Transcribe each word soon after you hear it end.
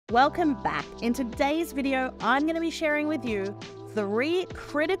Welcome back. In today's video, I'm going to be sharing with you 3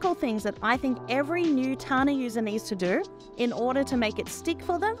 critical things that I think every new Tana user needs to do in order to make it stick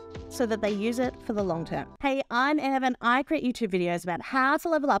for them so that they use it for the long term. Hey, I'm Ev and I create YouTube videos about how to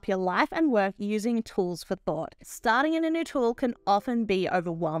level up your life and work using tools for thought. Starting in a new tool can often be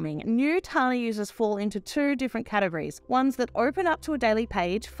overwhelming. New Tana users fall into 2 different categories. Ones that open up to a daily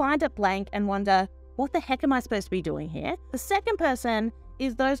page, find it blank and wonder, what the heck am I supposed to be doing here? The second person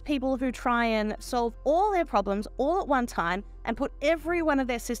is those people who try and solve all their problems all at one time and put every one of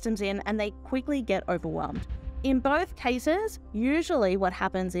their systems in, and they quickly get overwhelmed. In both cases, usually what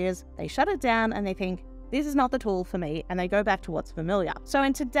happens is they shut it down and they think, this is not the tool for me, and they go back to what's familiar. So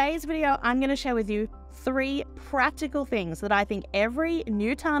in today's video, I'm going to share with you 3 practical things that I think every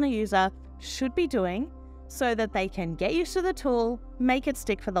new Tana user should be doing so that they can get used to the tool, make it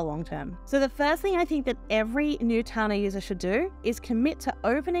stick for the long term. So the first thing I think that every new Tana user should do is commit to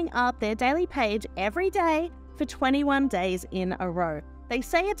opening up their daily page every day for 21 days in a row. They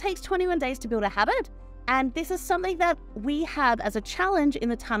say it takes 21 days to build a habit, and this is something that we have as a challenge in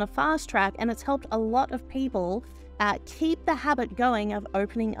the Tana Fast Track, and it's helped a lot of people keep the habit going of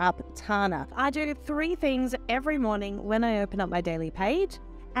opening up Tana. I do 3 things every morning when I open up my daily page.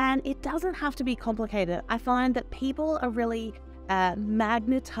 And it doesn't have to be complicated. I find that people are really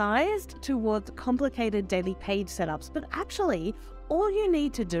magnetized towards complicated daily page setups. But actually, all you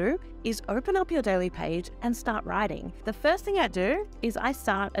need to do is open up your daily page and start writing. The first thing I do is I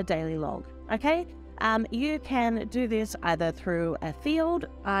start a daily log, okay? You can do this either through a field.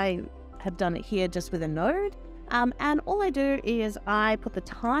 I have done it here just with a node. And all I do is I put the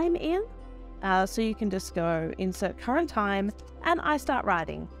time in. So you can just go insert current time and I start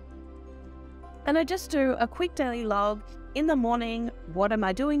writing. And I just do a quick daily log in the morning. What am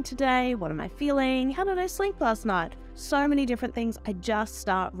I doing today? What am I feeling? How did I sleep last night? So many different things. I just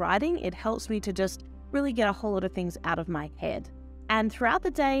start writing. It helps me to just really get a whole lot of things out of my head. And throughout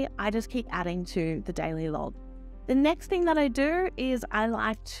the day, I just keep adding to the daily log. The next thing that I do is I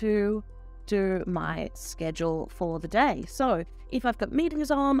like to do my schedule for the day. So if I've got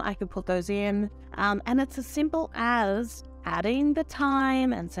meetings on, I can put those in. And it's as simple as adding the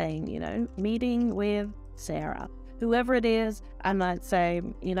time and saying, meeting with Sarah, whoever it is. I might say,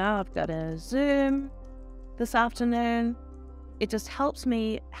 I've got a Zoom this afternoon. It just helps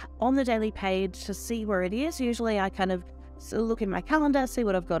me on the daily page to see where it is. Usually I kind of look in my calendar, see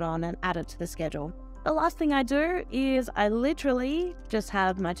what I've got on and add it to the schedule. The last thing I do is I literally just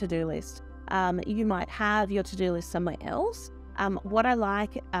have my to-do list. You might have your to-do list somewhere else. What I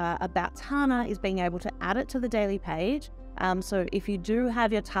like about Tana is being able to add it to the daily page. So if you do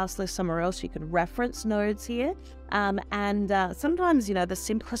have your task list somewhere else, you can reference nodes here. Sometimes, the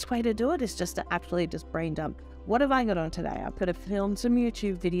simplest way to do it is just to actually just brain dump. What have I got on today? I've got to film some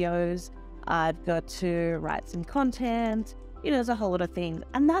YouTube videos. I've got to write some content. There's a whole lot of things.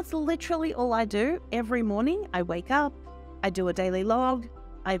 And that's literally all I do every morning. I wake up, I do a daily log,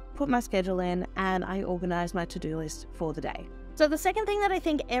 I put my schedule in, and I organize my to-do list for the day. So the second thing that I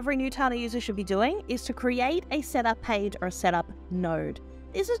think every new Tana user should be doing is to create a setup page or a setup node.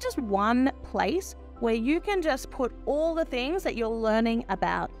 This is just one place where you can just put all the things that you're learning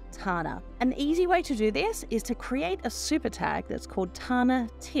about Tana. An easy way to do this is to create a super tag that's called Tana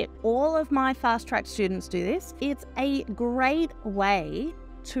Tip. All of my fast track students do this. It's a great way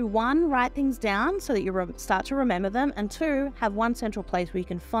to 1, write things down so that you start to remember them, and 2, have one central place where you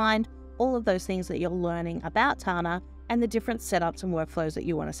can find all of those things that you're learning about Tana and the different setups and workflows that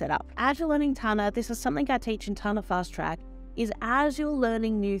you want to set up. As you're learning Tana, this is something I teach in Tana Fast Track, is as you're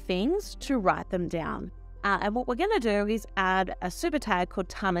learning new things to write them down. And what we're going to do is add a super tag called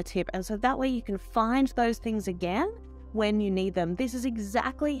Tana Tip, and so that way you can find those things again when you need them. This is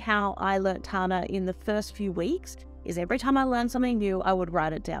exactly how I learned Tana in the first few weeks. Is every time I learn something new, I would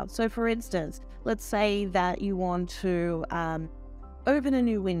write it down. So for instance, let's say that you want to open a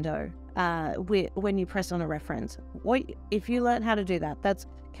new window when you press on a reference. If you learn how to do that, that's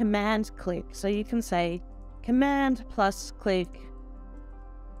command click. So you can say command plus click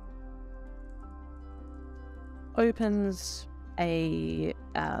opens a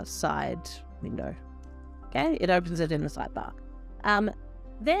side window. Okay, it opens it in the sidebar.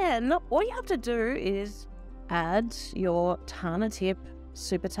 Then all you have to do is add your Tana Tip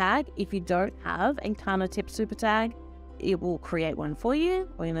super tag. If you don't have a Tana Tip super tag, it will create one for you.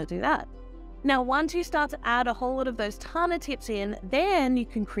 We're going to do that. Now, once you start to add a whole lot of those Tana tips in, then you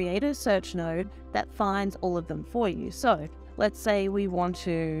can create a search node that finds all of them for you. So let's say we want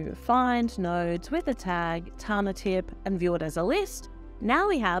to find nodes with the tag Tana Tip and view it as a list. Now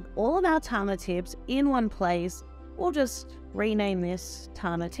we have all of our Tana tips in one place we'll just rename this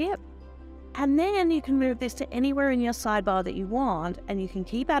Tana tip. And then you can move this to anywhere in your sidebar that you want, and you can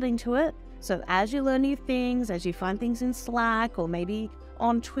keep adding to it. So as you learn new things, as you find things in Slack, or maybe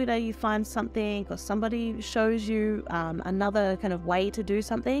on Twitter you find something, or somebody shows you another kind of way to do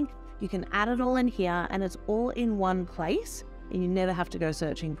something, you can add it all in here, and it's all in one place, and you never have to go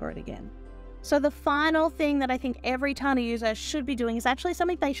searching for it again. So the final thing that I think every Tana user should be doing is actually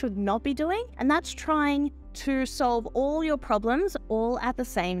something they should not be doing, and that's trying to solve all your problems all at the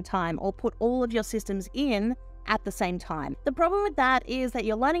same time, or put all of your systems in at the same time. The problem with that is that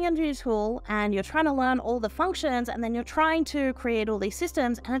you're learning a new tool and you're trying to learn all the functions, and then you're trying to create all these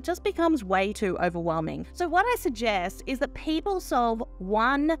systems, and it just becomes way too overwhelming. So what I suggest is that people solve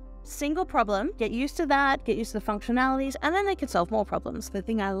one single problem, get used to that, get used to the functionalities, and then they can solve more problems. The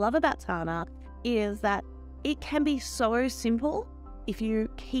thing I love about Tana is that it can be so simple if you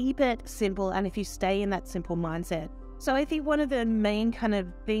keep it simple and if you stay in that simple mindset. So I think one of the main kind of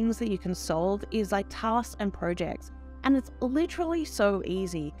things that you can solve is like tasks and projects. And it's literally so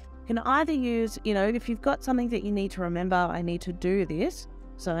easy. You can either use, if you've got something that you need to remember, I need to do this,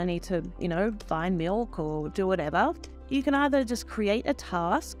 so I need to, find milk or do whatever. You can either just create a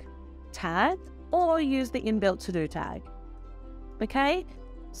task tag or use the inbuilt to-do tag. Okay?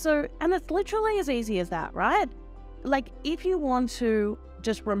 So, and it's literally as easy as that, right? Like if you want to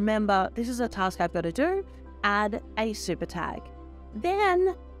just remember, this is a task I've got to do, add a super tag.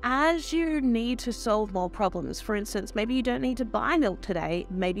 Then as you need to solve more problems, for instance, maybe you don't need to buy milk today,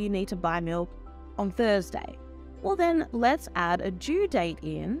 maybe you need to buy milk on Thursday. Well then let's add a due date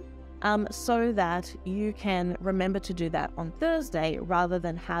in so that you can remember to do that on Thursday rather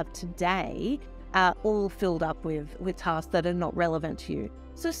than have today all filled up with tasks that are not relevant to you.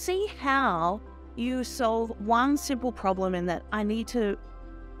 So see how you solve one simple problem in that I need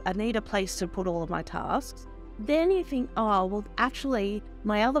a place to put all of my tasks. Then you think, oh, well, actually,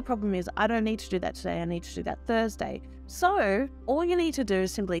 my other problem is I don't need to do that today. I need to do that Thursday. So all you need to do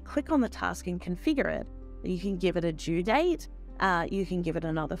is simply click on the task and configure it. You can give it a due date. You can give it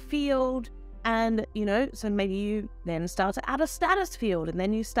another field. And, so maybe you then start to add a status field, and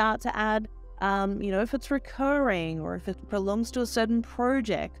then you start to add, if it's recurring or if it belongs to a certain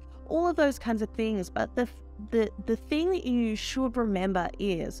project, all of those kinds of things. But the thing that you should remember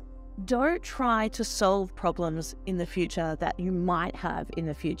is don't try to solve problems in the future that you might have in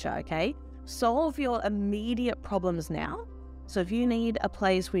the future, okay? Solve your immediate problems now. So if you need a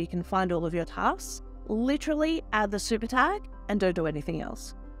place where you can find all of your tasks, literally add the super tag and don't do anything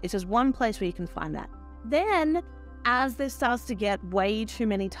else. It's just one place where you can find that. Then as there starts to get way too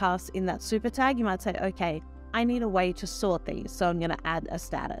many tasks in that super tag, you might say, okay, I need a way to sort these. So I'm going to add a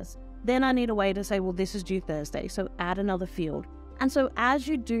status. Then I need a way to say, well, this is due Thursday. So add another field. And so as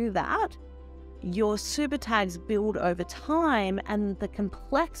you do that, your super tags build over time and the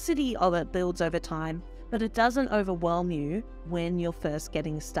complexity of it builds over time, but it doesn't overwhelm you when you're first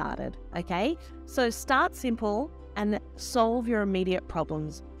getting started, okay? So start simple and solve your immediate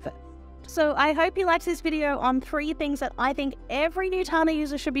problems first. So I hope you liked this video on 3 things that I think every new Tana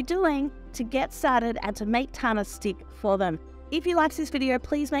user should be doing to get started and to make Tana stick for them. If you liked this video,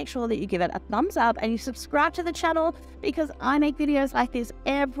 please make sure that you give it a thumbs up and you subscribe to the channel, because I make videos like this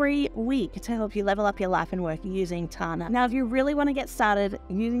every week to help you level up your life and work using Tana. Now, if you really want to get started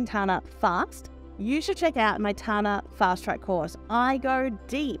using Tana fast, you should check out my Tana Fast Track course. I go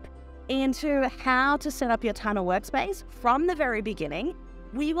deep into how to set up your Tana workspace from the very beginning.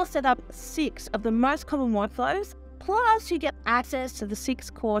 We will set up 6 of the most common workflows. Plus, you get access to the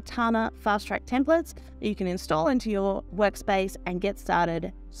 6 core Tana Fast Track templates that you can install into your workspace and get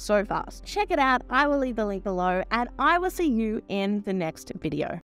started so fast. Check it out. I will leave the link below, and I will see you in the next video.